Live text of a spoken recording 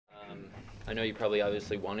I know you probably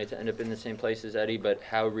obviously wanted to end up in the same place as Eddie, but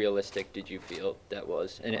how realistic did you feel that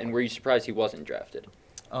was? And were you surprised he wasn't drafted?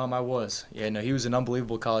 I was. Yeah, no, he was an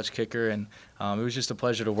unbelievable college kicker, and it was just a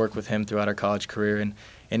pleasure to work with him throughout our college career. And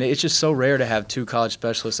it's just so rare to have two college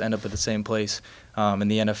specialists end up at the same place in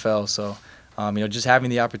the NFL. So, just having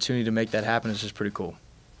the opportunity to make that happen is just pretty cool.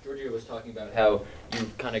 Giorgio was talking about how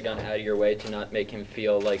you've kind of gone out of your way to not make him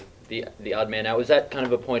feel like the odd man out. Was that kind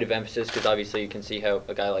of a point of emphasis? Because obviously you can see how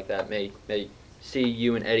a guy like that may see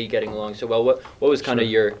you and Eddie getting along so well. What was kind of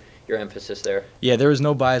your emphasis there? Yeah, there was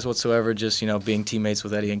no bias whatsoever, just, being teammates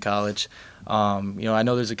with Eddie in college. I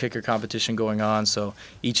know there's a kicker competition going on, so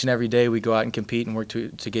each and every day we go out and compete and work to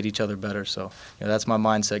get each other better. So, that's my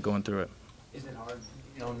mindset going through it. Is it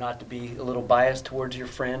hard, not to be a little biased towards your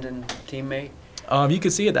friend and teammate? You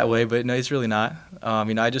could see it that way, but no, it's really not.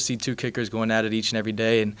 I just see two kickers going at it each and every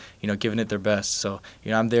day and, giving it their best. So,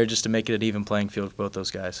 I'm there just to make it an even playing field for both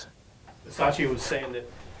those guys. Versace was saying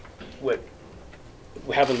that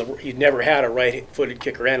he'd never had a right-footed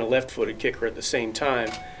kicker and a left-footed kicker at the same time,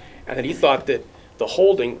 and that he thought that the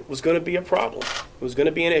holding was going to be a problem. It was going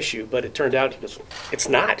to be an issue, but it turned out it's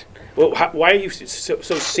not. Well, why are you so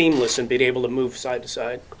seamless in being able to move side to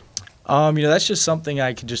side? That's just something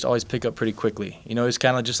I could just always pick up pretty quickly. It's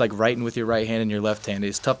kind of just like writing with your right hand and your left hand.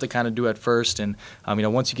 It's tough to kind of do at first, and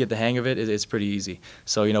once you get the hang of it, it's pretty easy.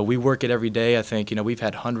 So we work it every day. I think we've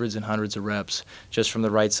had hundreds and hundreds of reps just from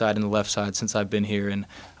the right side and the left side since I've been here, and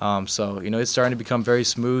so it's starting to become very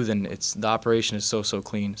smooth, and the operation is so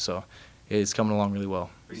clean. So it's coming along really well.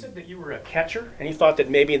 You said that you were a catcher, and you thought that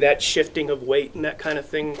maybe that shifting of weight and that kind of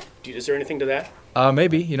thing. Is there anything to that?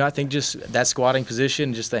 Maybe. I think just that squatting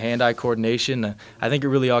position, just the hand-eye coordination, I think it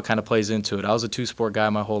really all kind of plays into it. I was a two-sport guy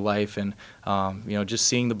my whole life, and, just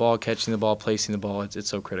seeing the ball, catching the ball, placing the ball, it's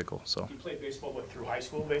so critical. So. You played baseball, through high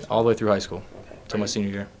school baseball? All the way through high school, until my senior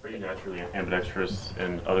year. Are you naturally ambidextrous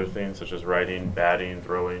in other things, such as writing, batting,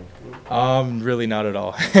 throwing? Really not at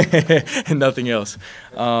all. Nothing else.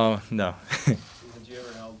 No.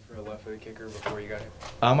 Left-footed kicker before you got here?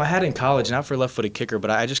 I had in college, not for a left-footed kicker, but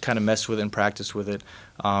I just kind of messed with it and practiced with it.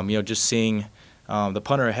 Just seeing the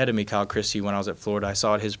punter ahead of me, Kyle Christie, when I was at Florida, I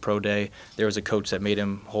saw at his pro day, there was a coach that made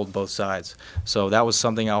him hold both sides. So that was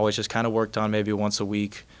something I always just kind of worked on maybe once a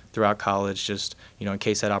week throughout college, just, in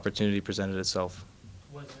case that opportunity presented itself.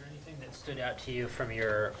 Was there anything that stood out to you from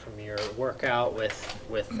your workout with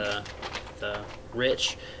the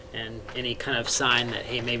Rich, and any kind of sign that,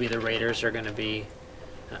 hey, maybe the Raiders are going to be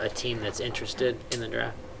a team that's interested in the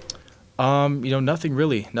draft? Nothing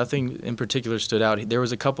really. Nothing in particular stood out. There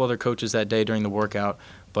was a couple other coaches that day during the workout,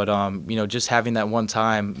 but, just having that one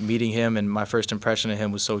time, meeting him, and my first impression of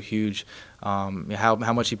him was so huge.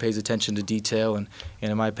 How much he pays attention to detail, and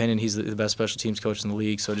in my opinion, he's the best special teams coach in the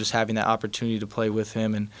league. So just having that opportunity to play with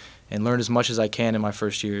him and learn as much as I can in my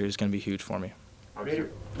first year is going to be huge for me.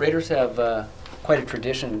 Raiders have quite a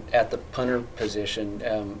tradition at the punter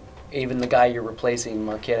position. Even the guy you're replacing,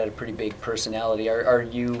 Marquette, had a pretty big personality. Are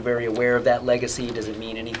you very aware of that legacy? Does it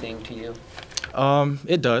mean anything to you?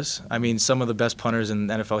 It does. I mean, some of the best punters in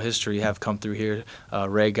NFL history have come through here.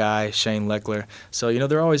 Ray Guy, Shane Leckler. So,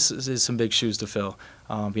 there always is some big shoes to fill.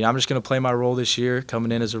 I'm just going to play my role this year,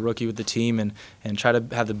 coming in as a rookie with the team, and try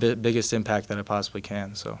to have the biggest impact that I possibly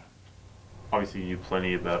can. So, obviously, you knew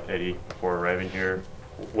plenty about Eddie before arriving here.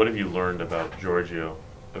 What have you learned about Giorgio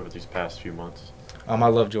over these past few months? I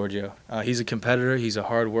love Giorgio. He's a competitor. He's a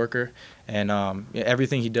hard worker, and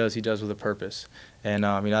everything he does with a purpose. And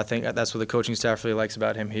I think that's what the coaching staff really likes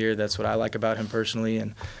about him here. That's what I like about him personally,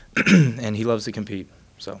 and and he loves to compete.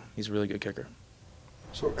 So he's a really good kicker.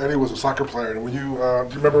 So Eddie was a soccer player. And do you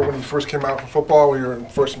remember when he first came out for football? What your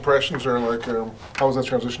first impressions, or how was that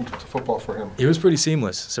transition to football for him? It was pretty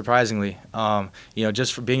seamless, surprisingly.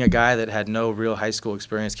 Just for being a guy that had no real high school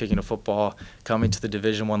experience kicking a football, coming to the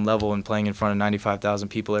Division I level and playing in front of 95,000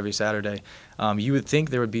 people every Saturday, you would think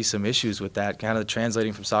there would be some issues with that, kind of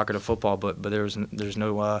translating from soccer to football. But there's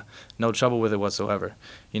no trouble with it whatsoever.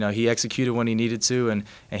 He executed when he needed to, and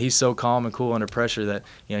he's so calm and cool under pressure that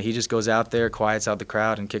he just goes out there, quiets out the crowd,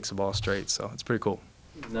 and kicks the ball straight. So it's pretty cool.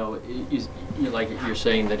 No, like you're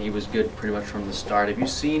saying that he was good pretty much from the start. Have you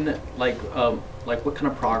seen like what kind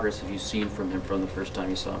of progress have you seen from him from the first time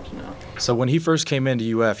you saw him to now? So when he first came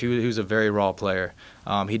into UF, he was a very raw player.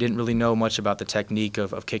 He didn't really know much about the technique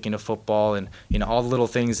of kicking a football, and all the little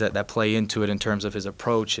things that play into it in terms of his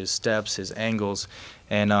approach, his steps, his angles.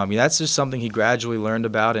 And that's just something he gradually learned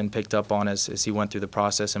about and picked up on as he went through the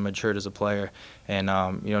process and matured as a player. And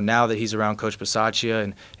now that he's around Coach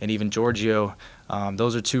Bisaccia and even Giorgio,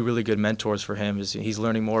 those are two really good mentors for him. He's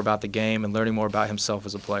learning more about the game and learning more about himself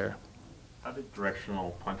as a player. How did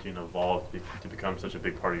directional punting evolve to become such a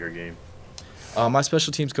big part of your game? My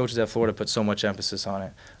special teams coaches at Florida put so much emphasis on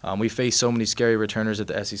it. We faced so many scary returners at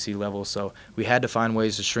the SEC level, so we had to find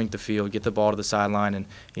ways to shrink the field, get the ball to the sideline,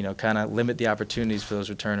 and kind of limit the opportunities for those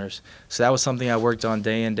returners. So that was something I worked on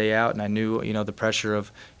day in, day out, and I knew the pressure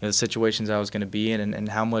of the situations I was going to be in, and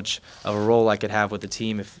how much of a role I could have with the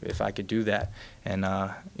team if I could do that, and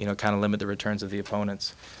kind of limit the returns of the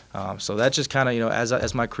opponents. So that just kind of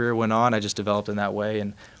as my career went on, I just developed in that way,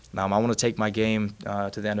 and I want to take my game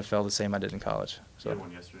to the NFL the same I did in college. So. You had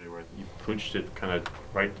one yesterday where you pooched it kind of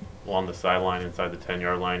right along the sideline, inside the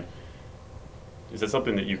 10-yard line. Is that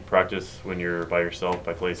something that you practice when you're by yourself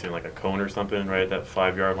by placing like a cone or something right at that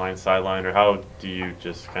 5-yard line, sideline, or how do you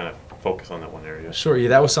just kind of focus on that one area? Sure, yeah,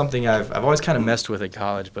 that was something I've always kind of messed with at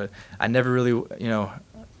college, but I never really,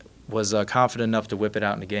 was confident enough to whip it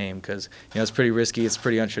out in the game because it's pretty risky, it's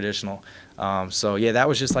pretty untraditional. So yeah, that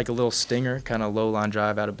was just like a little stinger, kind of low line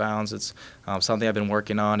drive out of bounds. It's something I've been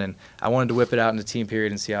working on, and I wanted to whip it out in the team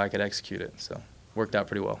period and see how I could execute it. So worked out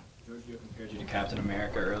pretty well. Giorgio compared you to Captain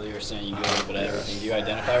America earlier, saying you do a little bit of everything. Do you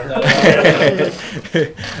identify with that at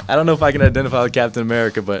all? I don't know if I can identify with Captain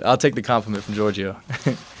America, but I'll take the compliment from Giorgio.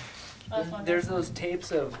 There's those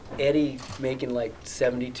tapes of Eddie making like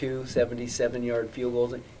 72, 77-yard field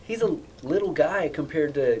goals. He's a little guy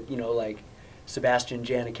compared to, like Sebastian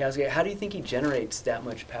Janikowski. How do you think he generates that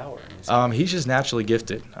much power? He's just naturally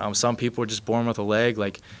gifted. Some people are just born with a leg.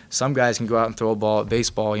 Like some guys can go out and throw a ball at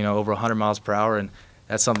baseball, over 100 miles per hour, and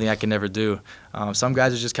that's something I can never do. Some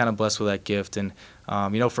guys are just kind of blessed with that gift. And,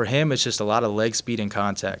 for him, it's just a lot of leg speed and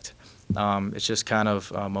contact. It's just kind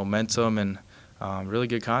of momentum and really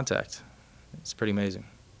good contact. It's pretty amazing.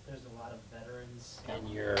 There's a lot of veterans in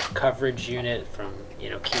your coverage unit from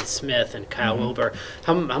Keith Smith and Kyle Wilbur.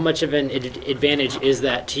 How much of an advantage is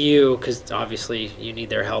that to you? Because obviously you need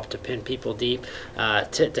their help to pin people deep.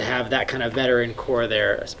 To have that kind of veteran core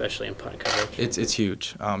there, especially in punt coverage. It's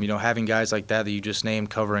huge. Having guys like that you just named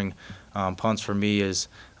covering punts for me is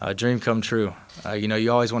a dream come true.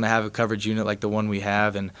 You always want to have a coverage unit like the one we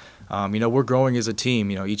have, and we're growing as a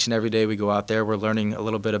team. Each and every day we go out there, we're learning a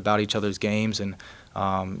little bit about each other's games, and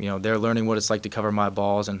they're learning what it's like to cover my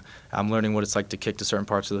balls, and I'm learning what it's like to kick to certain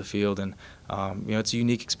parts of the field, and it's a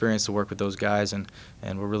unique experience to work with those guys, and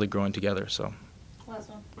we're really growing together. So. Last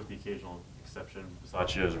one. With the occasional exception,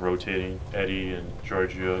 Bisaccia is rotating Eddie and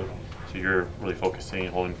Giorgio, so you're really focusing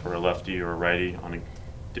and holding for a lefty or a righty on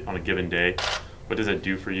a given day. What does it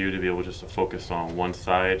do for you to be able just to focus on one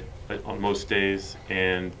side on most days,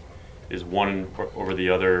 and is one over the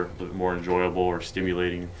other a little bit more enjoyable or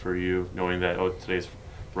stimulating for you, knowing that, today's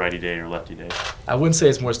righty day or lefty day? I wouldn't say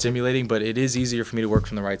it's more stimulating, but it is easier for me to work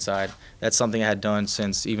from the right side. That's something I had done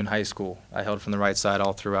since even high school. I held from the right side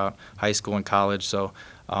all throughout high school and college. So,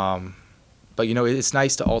 but it's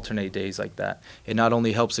nice to alternate days like that. It not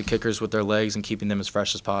only helps the kickers with their legs and keeping them as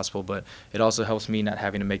fresh as possible, but it also helps me not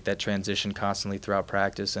having to make that transition constantly throughout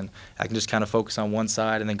practice. And I can just kind of focus on one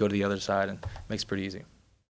side and then go to the other side, and it makes it pretty easy.